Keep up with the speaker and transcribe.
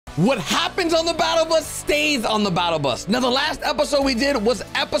What happens on the battle bus stays on the battle bus. Now, the last episode we did was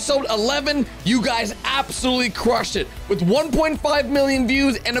episode 11. You guys absolutely crushed it with 1.5 million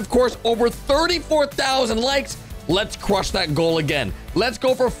views and, of course, over 34,000 likes. Let's crush that goal again. Let's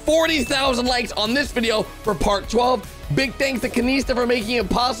go for 40,000 likes on this video for part 12. Big thanks to Kanista for making it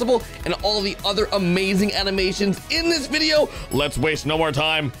possible and all the other amazing animations in this video. Let's waste no more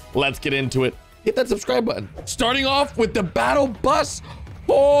time. Let's get into it. Hit that subscribe button. Starting off with the battle bus.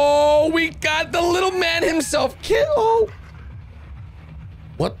 Oh, we got the little man himself. Kill.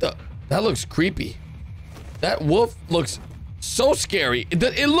 What the? That looks creepy. That wolf looks so scary.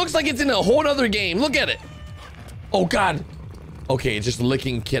 It looks like it's in a whole other game. Look at it. Oh, God. Okay, it's just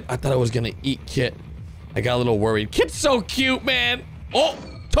licking Kit. I thought I was going to eat Kit. I got a little worried. Kit's so cute, man. Oh,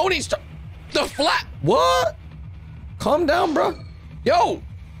 Tony's the flat. What? Calm down, bro. Yo,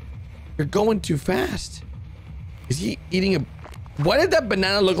 you're going too fast. Is he eating a... Why did that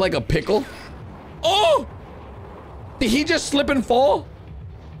banana look like a pickle? Oh! Did he just slip and fall?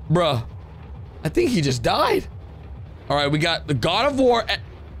 Bruh, I think he just died. All right, we got the God of War.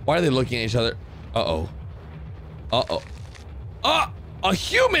 Why are they looking at each other? Uh-oh. Uh-oh. A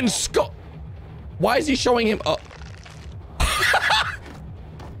human skull. Why is he showing him?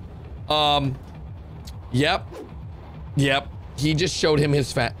 Yep. Yep. He just showed him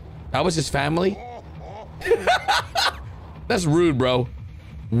his that was his family? That's rude, bro.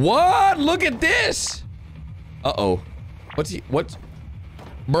 What? Look at this. Uh-oh. What's...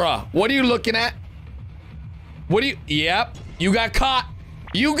 Bruh, what are you looking at? What are you... Yep. You got caught.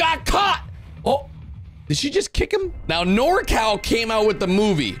 You got caught. Oh. Did she just kick him? Now, NorCal came out with the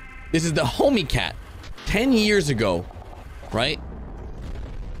movie. This is the Homie Cat. 10 years ago. Right?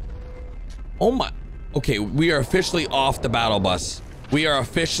 Oh my... Okay, we are officially off the battle bus. We are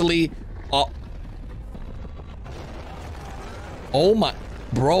officially... Oh my,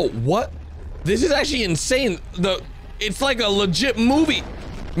 bro, what? This is actually insane. It's like a legit movie.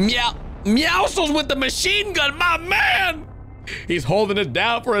 Meowsles with the machine gun, my man. He's holding it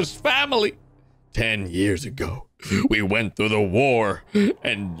down for his family. 10 years ago, we went through the war,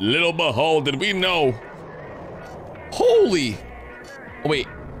 and little behold did we know. Holy, oh, wait,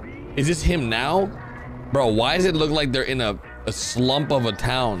 is this him now? Bro, why does it look like they're in a slump of a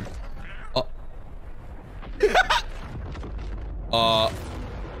town?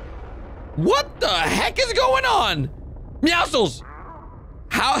 What the heck is going on? Meowsles!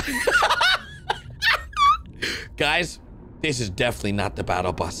 How? Guys, this is definitely not the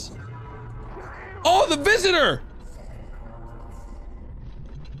battle bus. Oh, the visitor!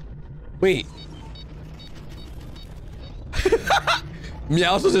 Wait.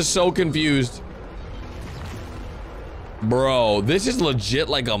 Meowsles is so confused. Bro, this is legit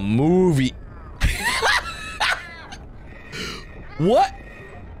like a movie. What?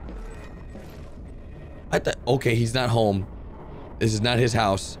 I thought, okay, he's not home. This is not his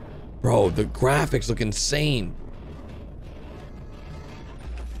house. Bro, the graphics look insane.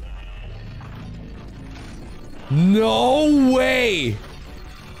 No way.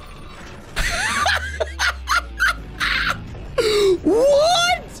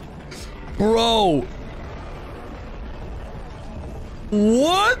 What? Bro.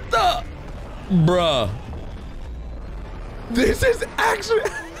 What the? Bruh. This is actually...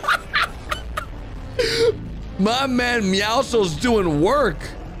 My man Meowscles doing work.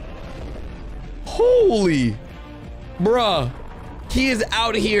 Holy. Bruh. He is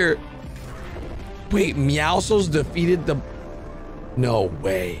out here. Wait, Meowscles defeated the... No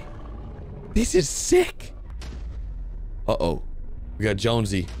way. This is sick. Uh-oh. We got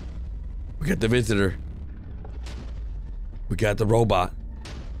Jonesy. We got the visitor. We got the robot.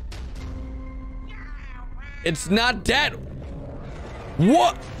 It's not dead.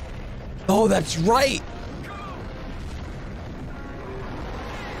 What? Oh, that's right.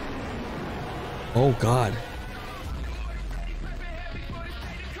 Oh, God.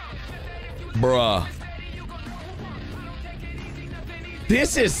 Bruh.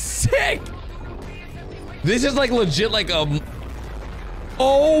 This is sick. This is like legit like a...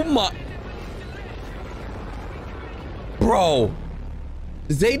 Oh, my... Bro.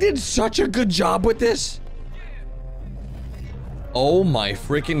 They did such a good job with this. Oh my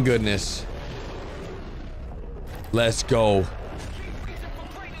freaking goodness. Let's go.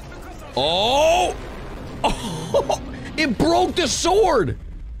 Oh! Oh! It broke the sword!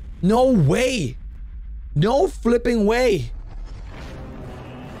 No way. No flipping way.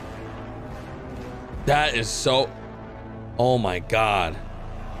 That is so... Oh my God.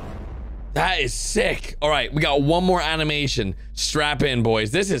 That is sick. All right, we got one more animation. Strap in,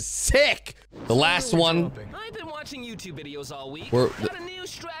 boys. This is sick. The last one. I've been watching YouTube videos all week. We're... Got a new new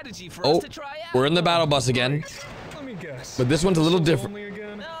strategy for us to try out. We're in the battle bus again. Let me guess. But this one's a little different.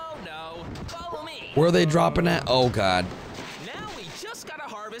 No, follow me. Where are they dropping at? Oh God. Now we just gotta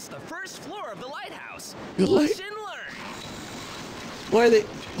harvest the first floor of the lighthouse. The Watch and learn. Why are they?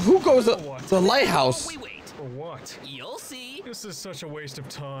 Who goes to the lighthouse? We wait. For what? You'll see. This is such a waste of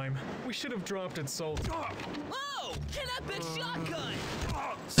time. We should have dropped it so. Whoa! An epic shotgun.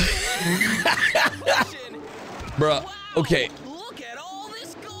 Bruh. Wow, Okay. Look at all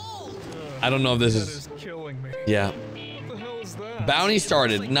this gold. I don't know if this That is. is killing me. Yeah. What the hell is that? Bounty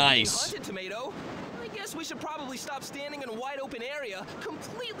started. Like Nice. hunted tomato. I guess we should probably stop standing in a wide open area,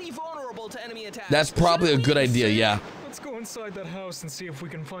 completely vulnerable to enemy attacks. That's probably a Shouldn't good we? idea. Yeah. Let's go inside that house and see if we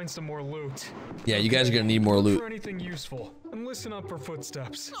can find some more loot. Yeah. You guys are gonna need more Look loot. for anything useful and listen up for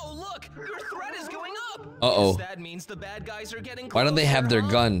footsteps. Oh look, your threat is going up. Uh-oh. Guess that means the bad guys are getting Why don't they have their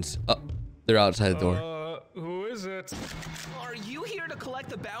closer, guns? They're outside the door. Who is it? huh? Are you here to collect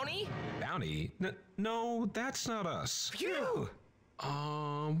the bounty? Bounty? No, that's not us. Phew.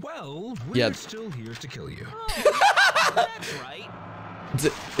 Well, we're Yeah. still here to kill you. That's right.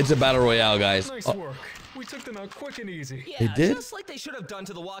 It's a battle royale, guys. Nice work. We took them out quick and easy. Yeah, They did? just like they should have done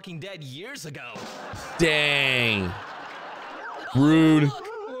to The Walking Dead years ago. Dang. Rude. Look.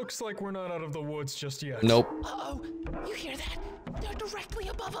 Looks like we're not out of the woods just yet. Nope. Uh-oh, you hear that? They're directly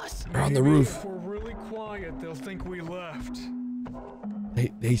above us. They're on the Maybe roof. If we're really quiet, they'll think we left.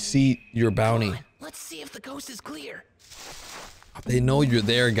 They see your bounty. Let's see if the coast is clear. They know you're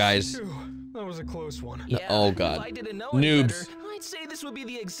there, guys. Phew, that was a close one. Yeah, Oh, God. If I didn't know any Noobs. better, I'd say this would be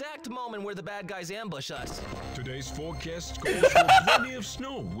the exact moment where the bad guys ambush us. Today's forecast calls for plenty of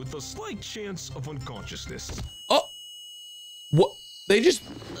snow with a slight chance of unconsciousness. Oh. What? They just.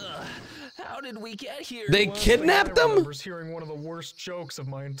 How did we get here? They Last thing kidnapped I them? remember is hearing one of the worst jokes of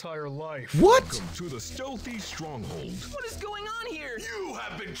my entire life. What? Welcome to the stealthy stronghold. What is going on here? You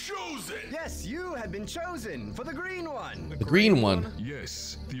have been chosen! Yes, you have been chosen for the green one. The green one.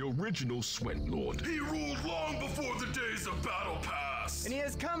 Yes, the original Sweat Lord. He ruled long before the days of Battle Pass! And he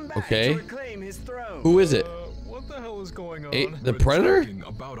has come back Okay. to reclaim his throne. Who is it? What the hell is going on? The We're Predator? talking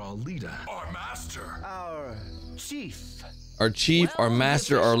about our leader. Our master! Our chief. Our chief, Well, our we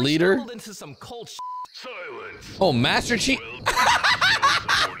master, our officially leader. stumbled into some cult Silence! Oh, Master Chief.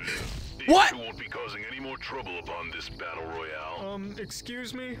 These What? two won't be causing any more trouble upon this Battle Royale.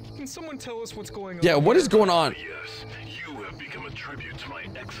 Excuse me? Can someone tell us what's going on? Yeah, what is going on? Yes, you have become a tribute to my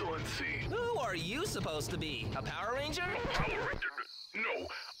excellency. Who are you supposed to be? A Power Ranger? Power Ranger? No,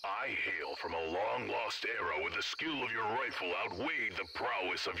 I hail from a long-lost era where the skill of your rifle outweighed the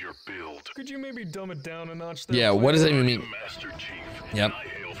prowess of your build. Could you maybe dumb it down a notch there? Yeah, what does that even mean? Master Chief. Yep. And I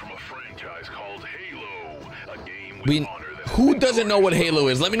hail from a franchise called Halo, a game with We. honor that Who doesn't know what Halo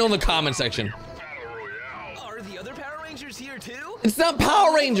is? Let me know in the comment section. Battle Royale. Are the other Power Rangers here too? It's not Power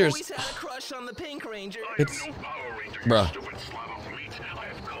I've Rangers. always had a crush on the Pink Ranger. It's- No Power Ranger, Bruh. you stupid slab of meat. I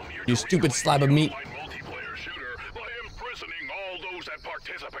have come here You to stupid reclaim slab of the meat. online multiplayer shooter by imprisoning all those that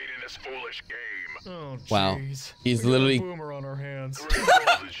participate in this foolish game. Oh, Wow. jeez. He's We got a literally- boomer on our hands. All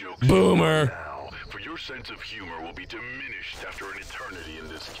the jokes Boomer. now, for your sense of humor will be diminished after an eternity in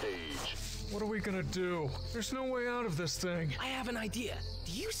this cage. What are we gonna do? There's no way out of this thing. I have an idea.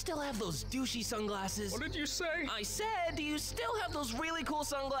 Do you still have those douchey sunglasses? What did you say? I said, do you still have those really cool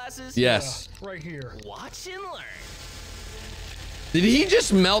sunglasses? Yes. Right here. Watch and learn. Did he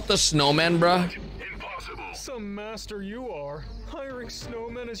just melt the snowman, bruh? Impossible. Some master you are. Hiring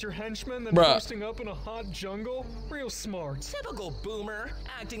snowmen as your henchmen, then Bruh. posting up in a hot jungle? Real smart. Typical boomer,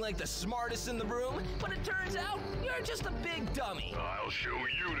 acting like the smartest in the room, but it turns out you're just a big dummy. I'll show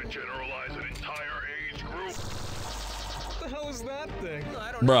you to generalize an entire age group. What the hell is that thing?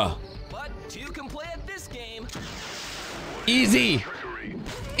 I don't Bruh. know, but two can play at this game. Easy. Trickery.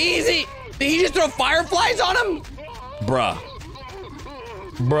 Easy. Did he just throw fireflies on him? Bruh.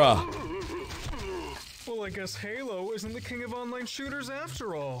 Bruh. Well, I guess Halo isn't the king of online shooters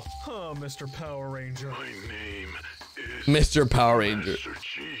after all. Huh, Mr. Power Ranger. My name is Mr. Power Ranger. Master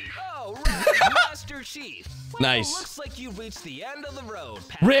Chief. Oh, right, Master Chief. Well, Nice. Looks like you've reached the end of the road,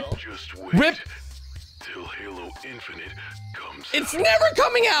 pal. Rip. Just wait Rip. till Halo Infinite comes It's out. never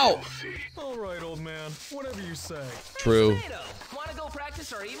coming out. See, All right, old man. Whatever you say. True. Tomato, wanna go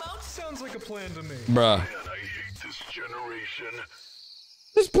practice our emotes? Sounds like a plan to me. Bruh. man, I hate this generation.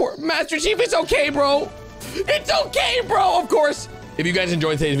 This poor Master Chief, it's okay, bro. It's okay, bro, of course. If you guys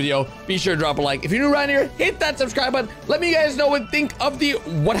enjoyed today's video, be sure to drop a like. If you're new around here, hit that subscribe button. Let me guys know what you think of the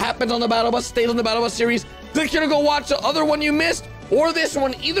What Happens on the Battle Bus, Stays on the Battle Bus series. Click here to go watch the other one you missed, or this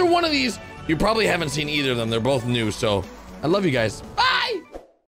one. Either one of these, you probably haven't seen either of them. They're both new, so I love you guys.